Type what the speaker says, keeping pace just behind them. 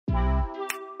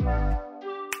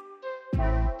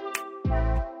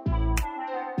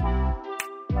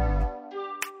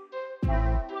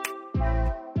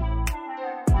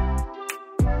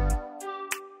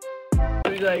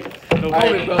like,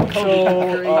 COVID, bro.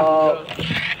 So,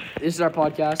 COVID. this is our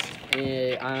podcast.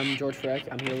 I'm George Freck.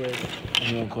 I'm here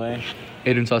with Clay.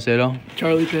 Aaydan Saucedo.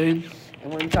 Charlie Payne.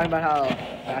 and we're going to be talking about how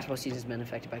basketball season's been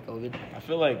affected by COVID. I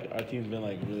feel like our team's been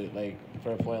like really like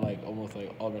for a point like almost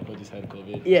like all of our coaches had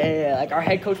COVID. Yeah. Like our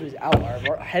head coach was out.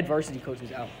 Our head varsity coach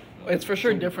was out. It's for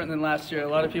sure different than last year. A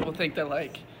lot of people think that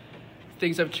like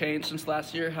things have changed since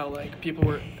last year. How like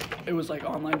it was like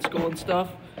online school and stuff.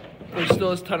 There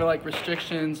still is a ton of like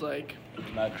restrictions. Like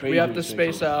Not crazy we have to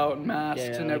restrictions. space out, masks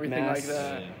Yeah, and like everything masks. like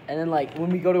that. Yeah. And then like when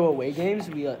we go to away games,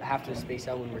 we have to space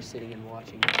out when we're sitting and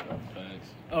watching and stuff. Facts.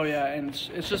 Oh yeah, and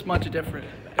it's just much different.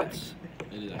 It is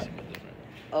actually much different.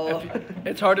 Oh,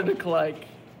 It's harder to like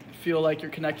feel like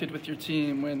you're connected with your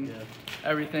team when Yeah.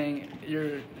 everything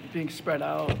you're being spread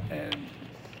out and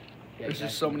yeah, there's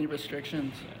just so many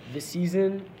restrictions. The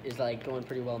season is like going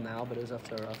pretty well now, but it was off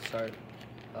to a rough start.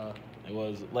 It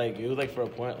was like for a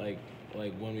point like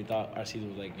when we thought our season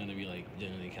was like gonna be like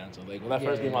generally canceled. Like when that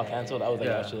first game got canceled, I was like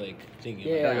Yeah. actually like thinking.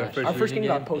 Yeah, Like, our first game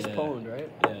got game? postponed, right?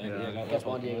 Against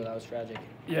Juan Diego, that was tragic.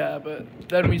 Yeah, but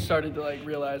then we started to like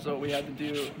realize what we had to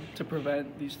do to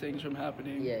prevent these things from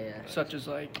happening. Yeah. Such as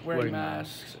like wearing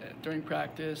masks during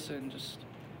practice and just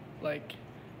like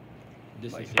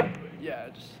distancing.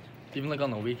 just Even like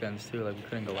on the weekends too, like we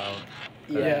couldn't go out.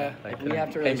 Yeah, Like, we have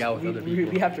to hang really, out with other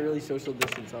people. we have to really social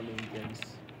distance on the weekends.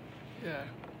 yeah.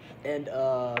 And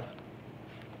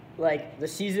like the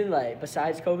season, like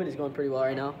besides COVID, is going pretty well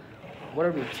right now. What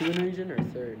are we, 2 in the region or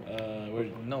 3rd?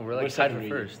 We're like tied second for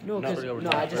region. first. No, No, 'cause- pretty over no,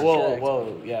 tied I for just first. checked.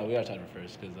 Well, yeah, we are tied for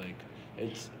first because like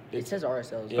It says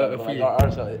RSLs. yeah, But but if like we- our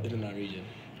RSL is in our region.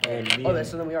 And me Oh, and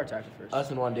so then we are tied for first. us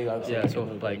and Juan Diego. Yeah, so,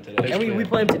 like, And we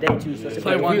play them today too. So it's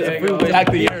Play like, one if day, we go. win- Pack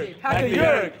the year. Pack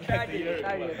the year.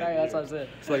 That's what I'm saying.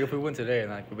 So like if we win today,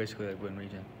 like we basically like win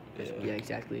region. Basically. Yeah,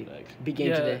 exactly. Thanks. Big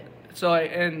game today. So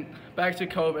and back to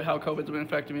COVID, how COVID's been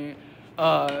affecting me.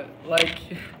 Like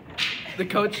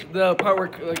the part where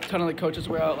like a ton of the coaches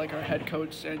were out, like our head coach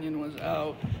Sanyan was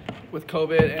out with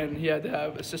COVID, and he had to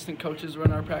have assistant coaches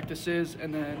run our practices,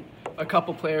 and then a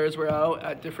couple players were out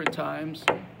at different times,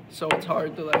 so it's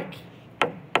hard to like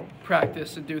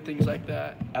practice and do things like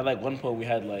that. At like one point we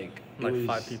had like it Like was-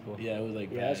 5 people. Yeah, it was like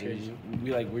Yeah, bad. that's It was crazy.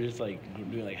 just- we're just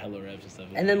like doing like hella reps and stuff.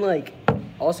 And then like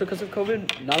also because of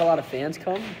COVID, not a lot of fans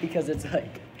come because it's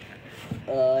like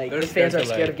the They're fans are scared to,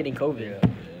 scared like- of getting COVID. Yeah.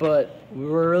 But we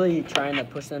were really trying to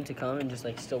push them to come and just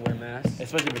like still wear masks.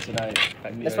 especially for tonight.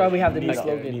 That's why we have the new Need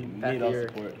slogan. Pack Need the all year.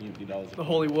 support. Need all The support.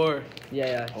 Holy War.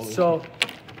 Yeah. Holy So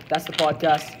that's the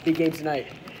podcast. Big game tonight.